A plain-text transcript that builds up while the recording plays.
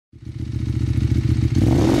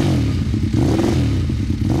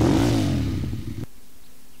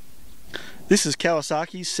This is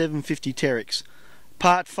Kawasaki's 750 Teryx.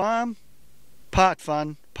 Part farm, part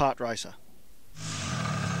fun, part racer.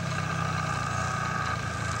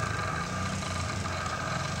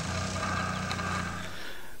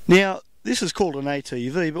 Now, this is called an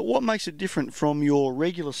ATV, but what makes it different from your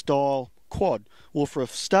regular style quad? Well, for a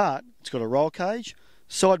start, it's got a roll cage,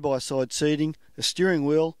 side-by-side seating, a steering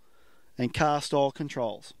wheel, and car-style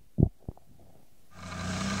controls.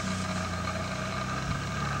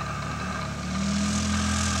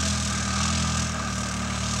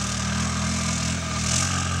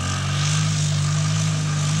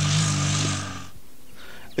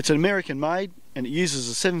 It's an American made and it uses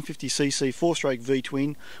a 750cc 4-stroke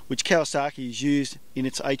V-twin, which Kawasaki has used in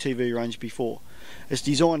its ATV range before. It's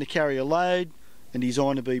designed to carry a load and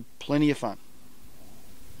designed to be plenty of fun.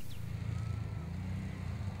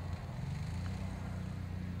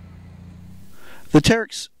 The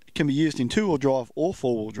Teryx can be used in 2-wheel drive or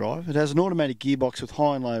 4-wheel drive. It has an automatic gearbox with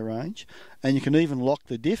high and low range, and you can even lock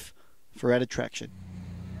the diff for added traction.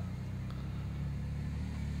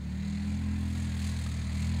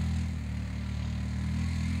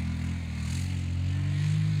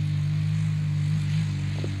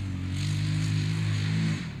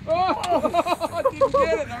 Oh, I didn't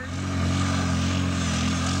get it.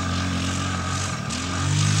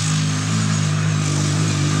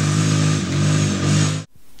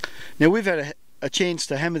 Now we've had a chance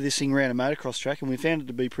to hammer this thing around a motocross track and we found it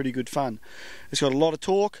to be pretty good fun. It's got a lot of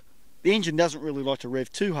torque, the engine doesn't really like to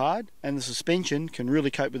rev too hard, and the suspension can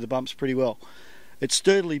really cope with the bumps pretty well. It's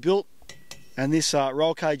sturdily built, and this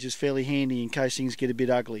roll cage is fairly handy in case things get a bit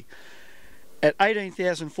ugly. At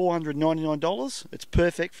 $18,499, it's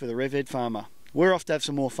perfect for the revhead farmer. We're off to have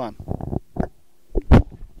some more fun.